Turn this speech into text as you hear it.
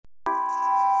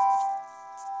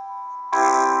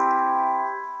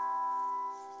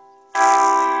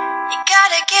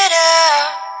get up.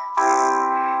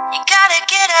 You gotta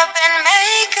get up and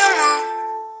make a move.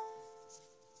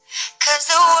 'Cause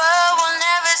the world will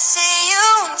never see you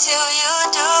until you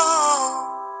do.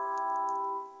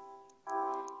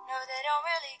 No, they don't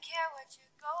really care what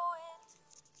you're going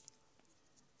through.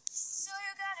 So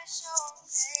you gotta show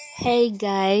them. Hey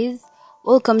guys,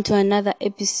 welcome to another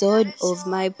episode of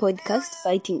my podcast,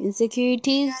 Fighting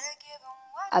Insecurities.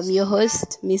 I'm your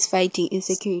host, Miss Fighting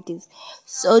Insecurities.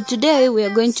 So today we are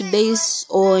going to base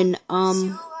on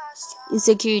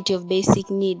insecurity of basic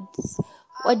needs.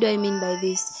 What do I mean by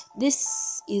this?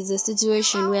 This is a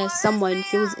situation where someone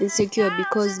feels insecure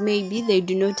because maybe they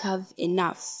do not have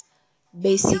enough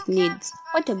basic needs.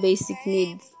 What are basic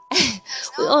needs?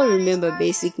 We all remember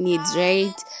basic needs,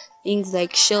 right? Things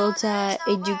like shelter,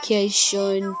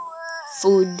 education,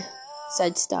 food,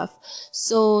 such stuff.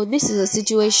 So this is a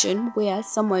situation where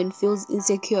someone feels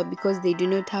insecure because they do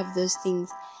not have those things.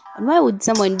 And why would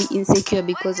someone be insecure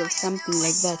because of something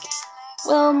like that?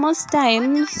 Well, most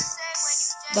times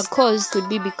the cause could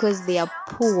be because they are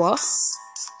poor,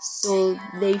 so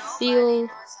they feel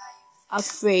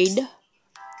afraid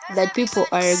that people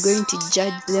are going to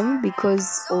judge them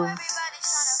because of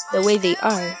the way they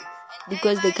are,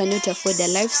 because they cannot afford a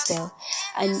lifestyle.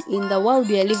 And in the world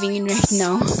we are living in right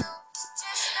now,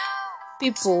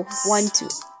 people want to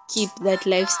keep that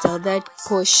lifestyle, that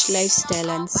posh lifestyle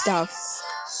and stuff.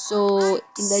 So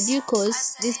in the due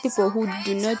course, these people who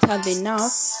do not have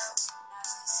enough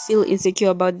feel insecure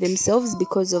about themselves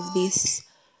because of this.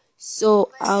 So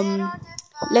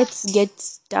let's get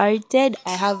started.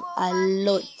 I have a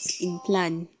lot in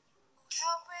plan.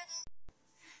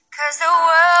 'Cause the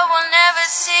world will never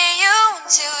see you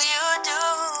until you do.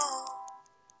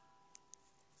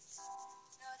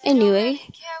 Anyway,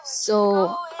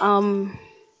 so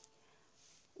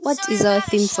what is our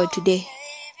theme for today?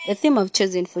 The theme I've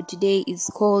chosen for today is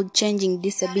called Changing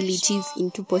Disabilities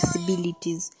into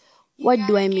Possibilities. What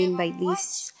do I mean by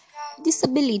this?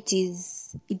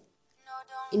 Disabilities,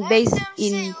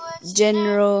 in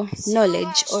general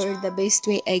knowledge, or the best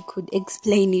way I could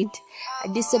explain it, a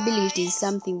disability is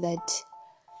something that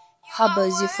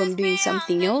harbors you from doing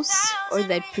something else, or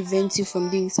that prevents you from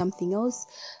doing something else.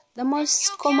 The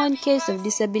most common case of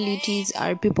disabilities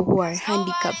are people who are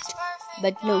handicapped.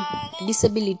 But no,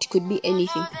 disability could be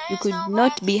anything. You could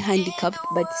not be handicapped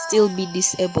but still be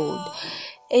disabled.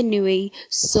 Anyway,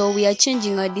 so we are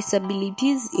changing our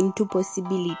disabilities into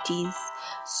possibilities.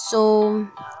 So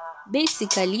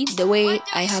basically, the way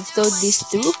I have thought this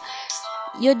through,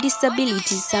 your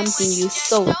disability is something you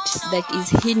thought that is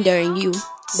hindering you,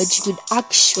 but you could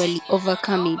actually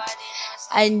overcome it.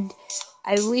 And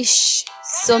I wish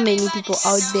so many people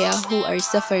out there who are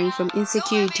suffering from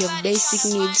insecurity of basic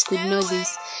needs could know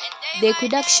this. They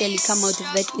could actually come out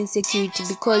of that insecurity,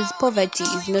 because poverty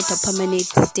is not a permanent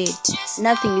state.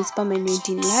 Nothing is permanent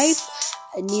in life,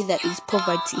 and neither is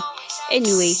poverty.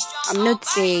 Anyway, I'm not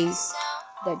saying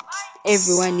that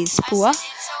everyone is poor.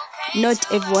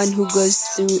 Not everyone who goes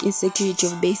through insecurity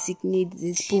of basic needs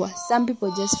is poor. Some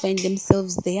people just find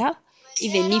themselves there,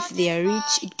 even if they are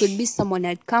rich. It could be someone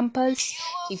at campus.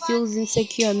 He feels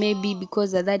insecure maybe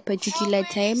because at that particular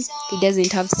time he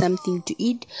doesn't have something to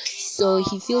eat. So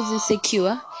he feels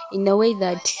insecure in a way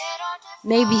that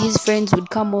maybe his friends would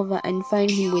come over and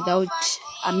find him without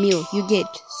a meal. You get?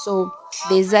 So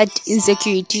there's that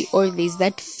insecurity, or there's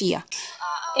that fear.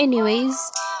 Anyways,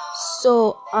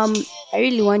 so I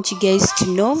really want you guys to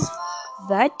know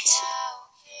that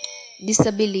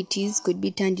disabilities could be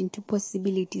turned into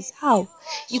possibilities. How?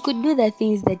 You could do the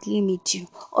things that limit you,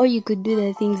 or you could do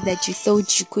the things that you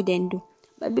thought you couldn't do.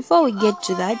 But before we get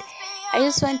to that, I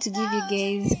just want to give you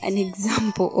guys an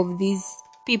example of these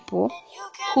people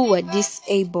who were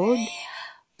disabled,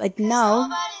 but now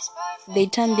they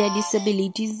turn their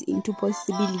disabilities into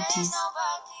possibilities.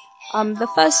 The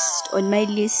first on my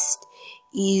list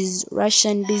is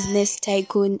Russian business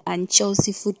tycoon and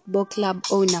Chelsea Football Club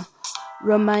owner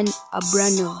Roman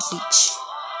Abramovich.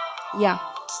 Yeah,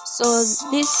 so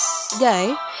this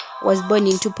guy was born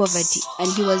into poverty,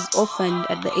 and he was orphaned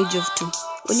at the age of 2.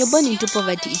 When you're born into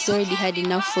poverty, it's already hard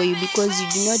enough for you, because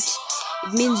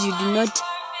it means you do not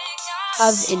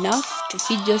have enough to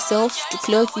feed yourself, to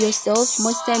clothe yourself.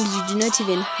 Most times you do not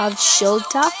even have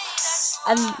shelter,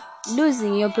 and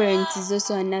losing your parents is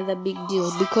also another big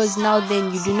deal, because now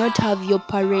then you do not have your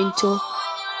parental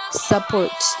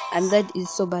support, and that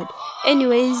is so bad.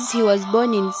 Anyways, he was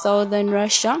born in southern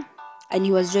Russia, and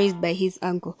he was raised by his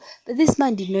uncle. But this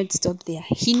man did not stop there.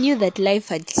 He knew that life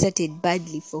had started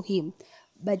badly for him,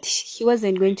 but he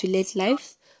wasn't going to let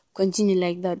life continue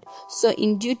like that. So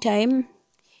in due time,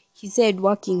 he said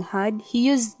working hard. He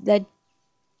used that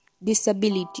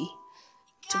disability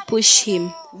to push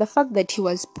him. The fact that he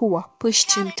was poor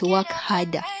pushed him to work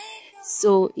harder.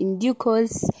 So in due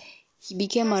course, he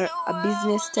became a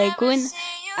business tycoon,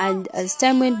 and as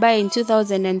time went by, in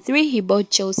 2003, he bought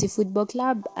Chelsea Football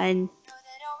Club, and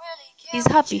he's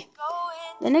happy.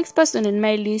 The next person on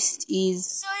my list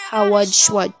is Howard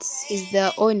Schwartz. He's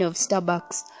the owner of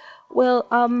Starbucks. Well,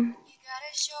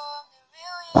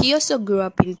 he also grew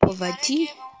up in poverty,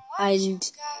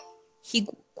 and he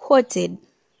quoted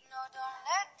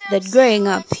that growing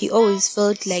up, he always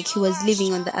felt like he was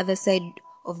living on the other side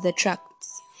of the tracks.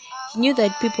 He knew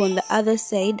that people on the other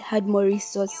side had more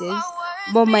resources,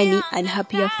 more money, and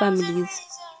happier families.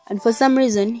 And for some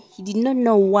reason, he did not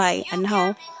know why and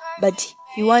how, but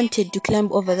he wanted to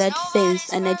climb over that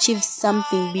fence and achieve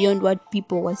something beyond what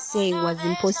people were saying was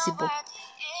impossible.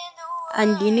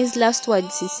 And in his last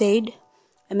words, he said,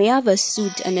 "I may have a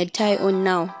suit and a tie on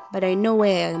now, but I know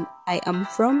where I am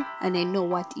from, and I know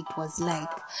what it was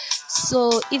like."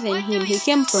 So even him, he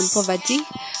came from poverty,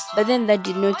 but then that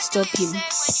did not stop him.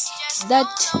 That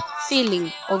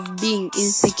feeling of being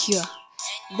insecure,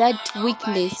 that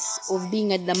weakness of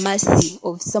being at the mercy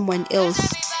of someone else.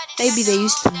 Maybe they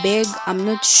used to beg, I'm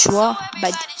not sure,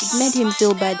 but it made him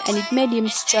feel bad, and it made him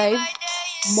strive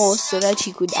more so that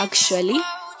he could actually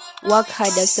work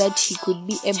harder, so that he could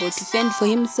be able to fend for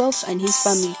himself and his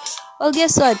family. Well,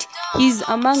 guess what? He's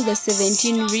among the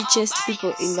 17 richest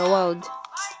people in the world.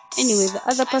 Anyway, the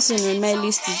other person on my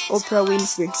list is Oprah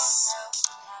Winfrey.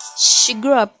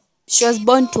 She was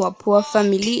born to a poor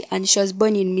family, and she was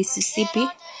born in Mississippi,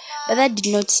 but that did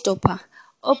not stop her.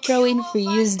 Oprah Winfrey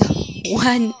used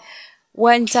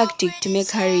one tactic to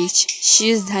make her rich. She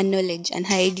used her knowledge and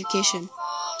her education.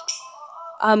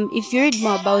 If you read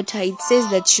more about her, it says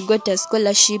that she got a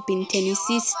scholarship in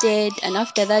Tennessee State, and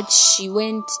after that she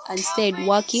went and started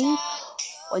working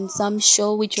on some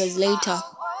show which was later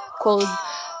called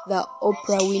the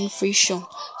Oprah Winfrey Show.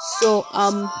 So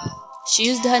she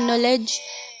used her knowledge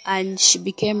and she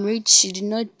became rich. She did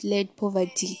not let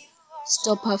poverty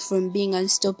stop her from being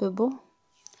unstoppable.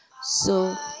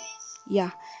 So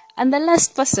yeah. And the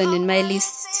last person in my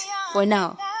list for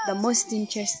now, the most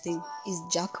interesting, is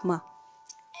Jack Ma.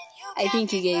 I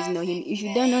think you guys know him. If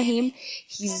you don't know him,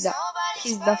 he's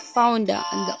the founder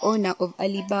and the owner of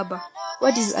Alibaba.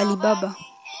 What is Alibaba?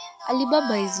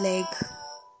 Alibaba is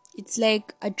it's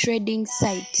like a trading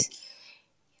site.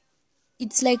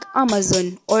 It's like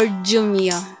Amazon or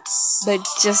Jumia, but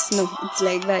just no, it's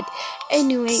like that.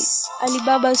 Anyway,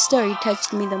 Alibaba's story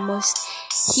touched me the most.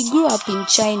 He grew up in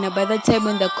China by the time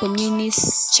when the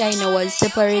communist China was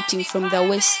separating from the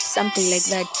West, something like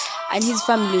that, and his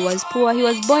family was poor. He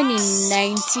was born in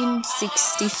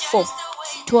 1964,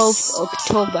 12th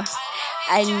October,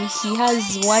 and he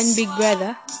has one big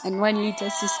brother and one little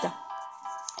sister.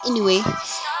 Anyway,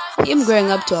 him growing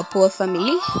up to a poor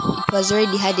family, it was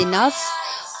already hard enough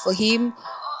for him,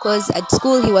 because at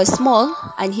school he was small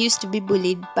and he used to be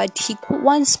bullied, but he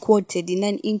once quoted in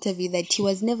an interview that he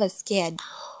was never scared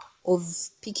of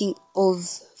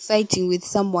fighting with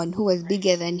someone who was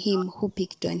bigger than him, who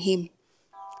picked on him.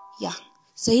 Yeah,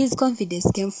 so his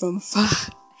confidence came from far.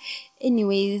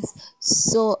 Anyways,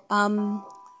 so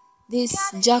this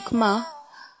Jack Ma,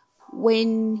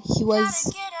 when he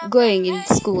was going in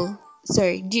school,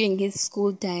 during his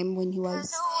school time, when he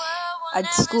was at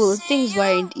school, things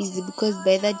weren't easy, because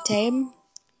by that time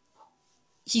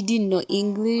he didn't know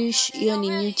English, he only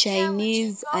knew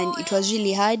Chinese, and it was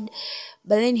really hard.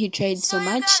 But then he tried so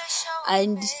much,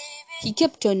 and he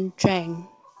kept on trying.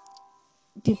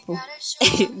 People,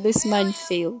 this man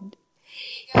failed.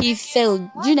 He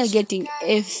failed, getting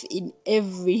F in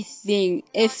everything.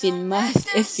 F in math,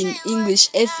 F in English,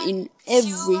 F in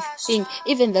everything.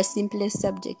 Even the simplest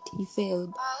subject, he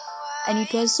failed. And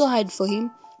it was so hard for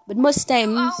him. But most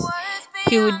times,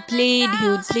 he would plead,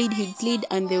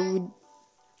 and they would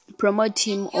promote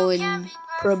him on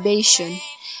probation.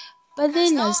 But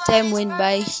then as time went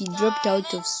by, he dropped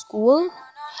out of school,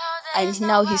 and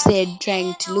now he started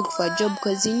trying to look for a job,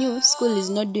 because he knew school is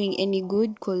not doing any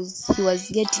good, because he was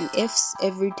getting F's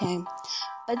every time.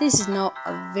 But this is now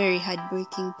a very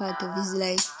heartbreaking part of his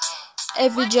life.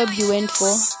 Every job he went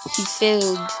for, he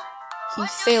failed. He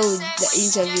failed the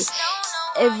interview.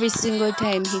 Every single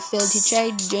time he failed. He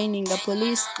tried joining the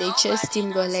police. They chased him.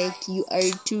 They were like, "You are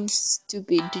too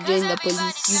stupid to join the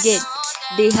police." You get?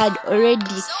 They had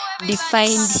already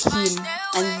defined him,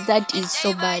 and that is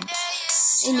so bad.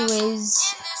 Anyways,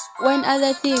 one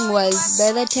other thing was,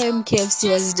 by the time KFC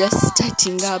was just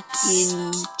starting up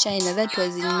in China, that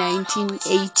was in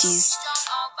 1980s.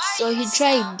 So he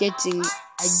tried getting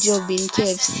a job in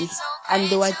KFC, and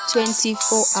there were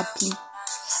 24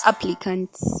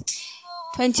 applicants.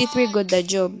 23 got the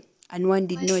job and one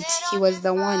did not. He was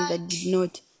the one that did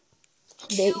not.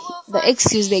 The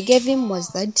excuse they gave him was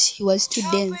that he was too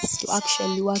dense to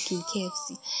actually work in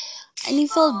KFC. And he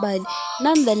felt bad.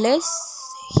 Nonetheless,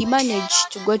 he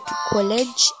managed to go to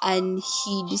college and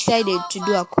he decided to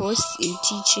do a course in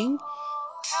teaching.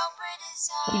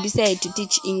 He decided to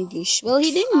teach English. Well,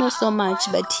 he didn't know so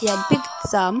much, but he had picked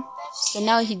some. So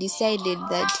now he decided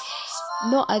that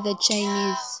no other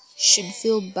Chinese should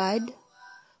feel bad,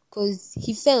 because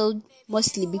he failed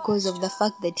mostly because of the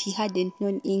fact that he hadn't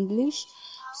known English.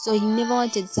 So he never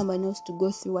wanted someone else to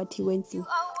go through what he went through.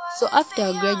 So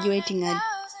after graduating at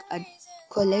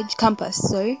college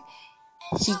campus,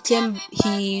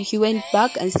 he went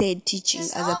back and started teaching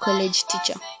as a college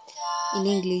teacher in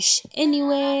English.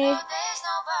 Anyway,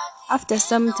 after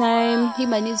some time,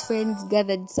 him and his friends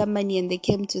gathered some money and they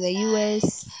came to the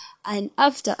US. And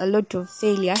after a lot of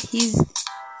failure, his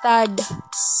third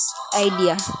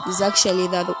idea is actually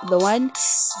the one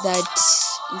that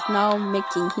is now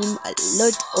making him a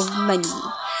lot of money.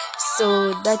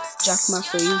 So that's Jack Ma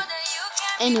for you.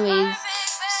 Anyways,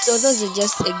 so those are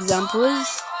just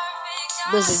examples.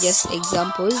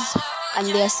 And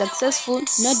they are successful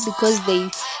not because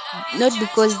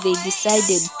they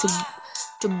decided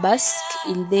to bask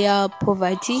in their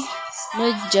poverty,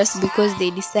 not just because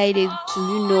they decided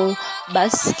to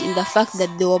bask in the fact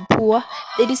that they were poor.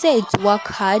 They decided to work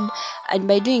hard, and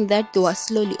by doing that they were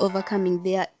slowly overcoming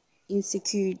their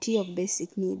insecurity of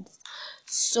basic needs.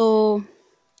 So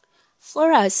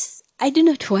for us, I do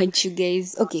not want you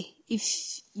guys, okay,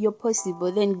 if you're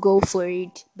possible, then go for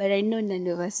it. But I know none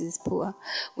of us is poor.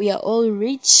 We are all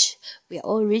rich. We are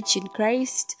all rich in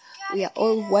Christ. We are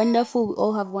all wonderful. We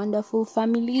all have wonderful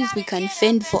families. We can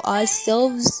fend for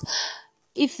ourselves.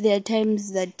 If there are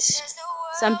times that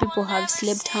some people have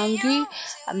slept hungry,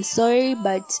 I'm sorry,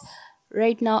 but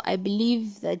right now I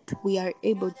believe that we are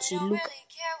able to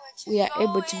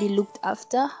be looked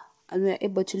after, and we are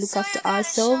able to look after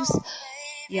ourselves.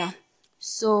 Yeah.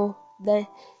 So the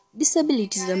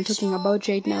disabilities I'm talking about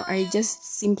right now are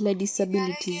just simpler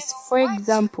disabilities. For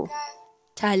example,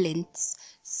 talents.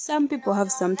 Some people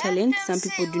have some talents, some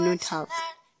people do not have.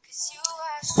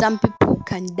 Some people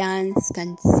can dance,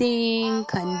 can sing,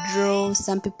 can draw,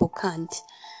 some people can't.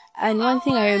 And one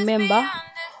thing I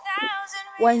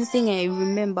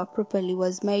remember properly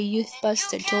was my youth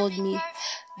pastor told me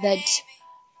that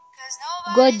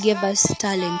God gave us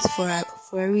talents for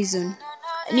a reason.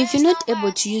 And if you're not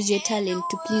able to use your talent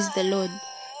to please the Lord,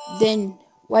 then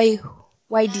why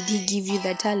did He give you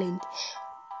the talent?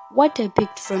 What I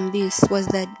picked from this was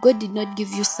that God did not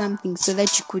give you something so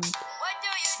that you could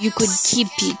keep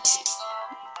it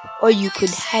or you could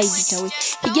hide it away.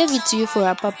 He gave it to you for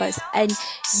a purpose, and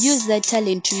use that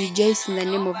talent to rejoice in the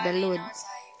name of the Lord.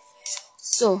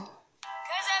 So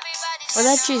for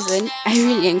that reason, I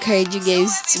really encourage you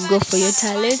guys to go for your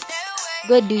talent.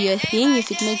 Go do your thing.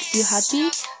 If it makes you happy,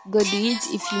 go do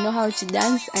it. If you know how to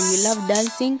dance and you love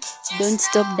dancing, don't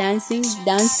stop dancing.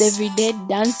 Dance every day.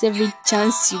 Dance every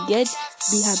chance you get.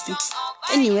 Be happy.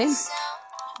 Anyway,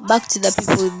 back to the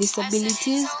people with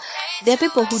disabilities. There are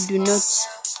people who do not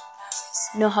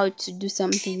know how to do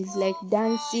some things like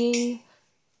dancing,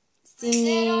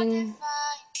 singing,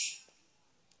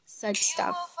 such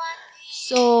stuff.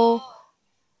 So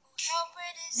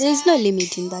there's no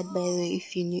limit in that, by the way.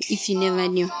 If you never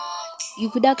knew, you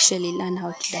could actually learn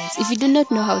how to dance. If you do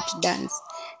not know how to dance,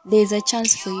 there's a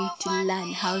chance for you to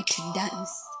learn how to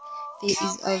dance. There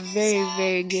is a very,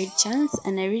 very great chance,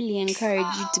 and I really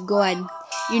encourage you to go and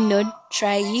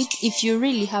try it if you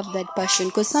really have that passion.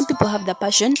 Because some people have the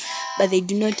passion, but they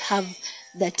do not have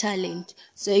the talent.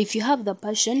 So if you have the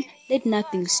passion, let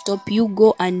nothing stop you.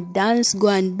 Go and dance, go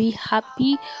and be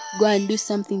happy, go and do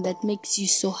something that makes you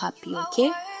so happy,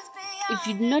 okay? If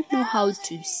you do not know how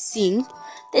to sing,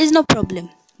 there is no problem.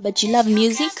 But you love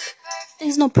music, there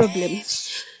is no problem.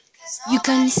 You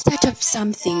can start up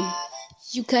something.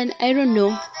 You can,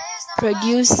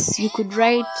 produce, you could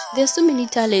write. There's so many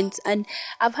talents, and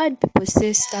I've heard people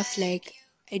say stuff like,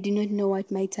 I do not know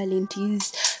what my talent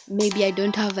is. Maybe I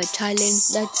don't have a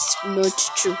talent. That's not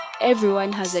true.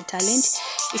 Everyone has a talent.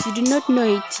 If you do not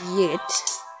know it yet,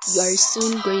 you are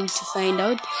soon going to find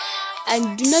out.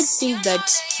 And do not think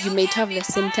that you might have the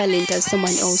same talent as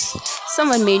someone else.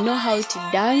 Someone may know how to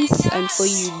dance, and for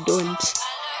you don't.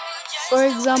 For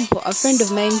example, a friend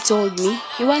of mine told me,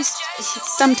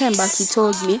 some time back he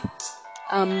told me,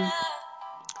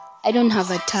 I don't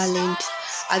have a talent.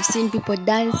 I've seen people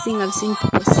dancing, I've seen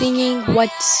people singing.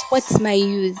 What's my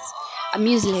use? I'm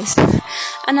useless.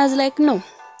 And I was like, no,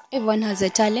 everyone has a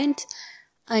talent,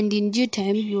 And in due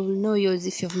time, you will know yours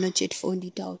if you have not yet found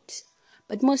it out.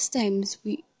 But most times,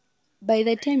 by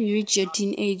the time you reach your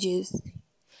teenagers,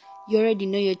 you already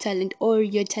know your talent, or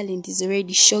your talent is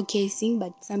already showcasing,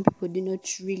 but some people do not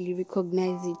really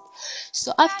recognize it.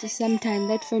 So after some time,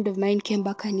 that friend of mine came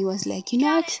back and he was like, you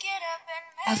know what?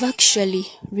 I've actually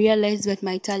realized what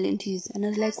my talent is. And I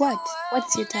was like, what?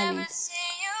 What's your talent?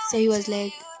 So he was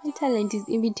like, my talent is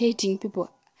imitating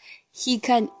people. He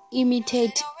can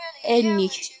imitate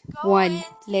anyone.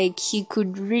 Like, he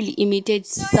could really imitate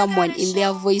someone in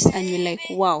their voice, and you're like,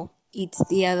 wow, it's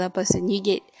the other person. You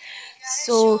get.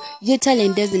 So your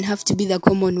talent doesn't have to be the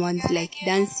common ones like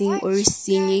dancing or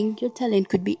singing. Your talent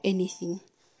could be anything.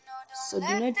 So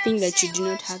do not think that you do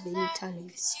not have any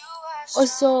talent.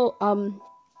 Also,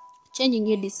 changing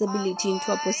your disability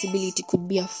into a possibility could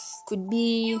be a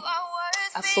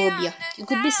phobia. You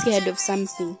could be scared of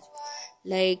something,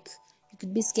 like you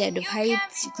could be scared of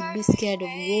heights, you could be scared of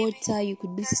water, you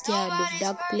could be scared of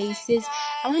dark places.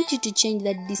 I want you to change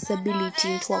that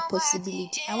disability into a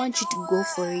possibility. I want you to go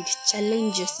for it,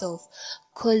 challenge yourself,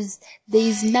 because there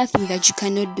is nothing that you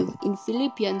cannot do. In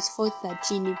Philippians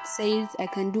 4:13 it says, I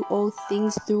can do all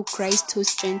things through Christ who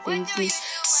strengthens me.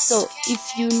 So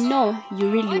if you know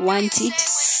you really want it,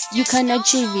 you can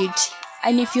achieve it.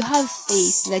 And if you have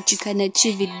faith that you can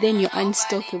achieve it, then you're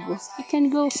unstoppable. You can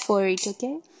go for it,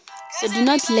 okay? So do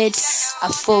not let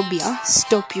a phobia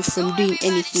stop you from doing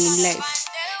anything in life.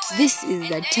 This is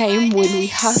the time when we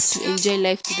have to enjoy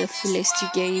life to the fullest, you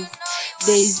guys.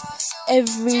 There's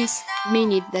every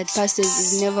minute that passes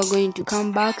is never going to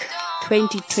come back.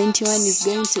 2021 is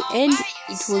going to end.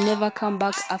 It will never come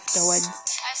back afterwards.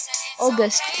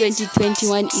 August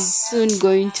 2021 is soon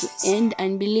going to end,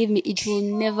 and believe me, it will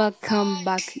never come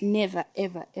back. Never,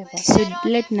 ever, ever. So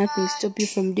let nothing stop you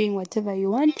from doing whatever you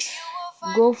want.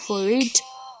 Go for it.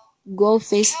 Go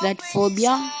face that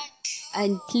phobia,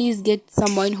 and please get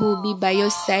someone who will be by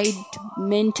your side to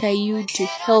mentor you, to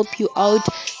help you out,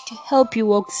 to help you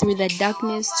walk through the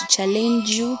darkness, to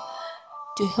challenge you,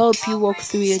 to help you walk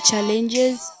through your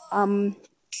challenges.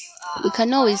 We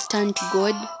can always turn to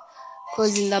God,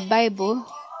 because in the Bible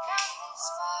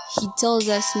He tells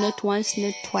us not once,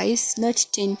 not twice, not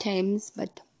 10 times,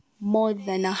 but more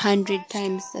than 100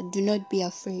 times that do not be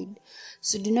afraid.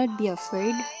 So do not be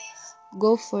afraid.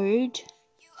 Go for it.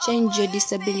 Change your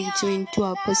disability into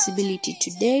a possibility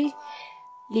today.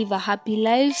 Live a happy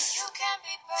life.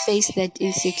 Face that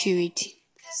insecurity.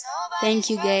 Thank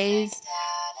you, guys.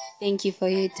 Thank you for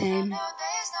your time.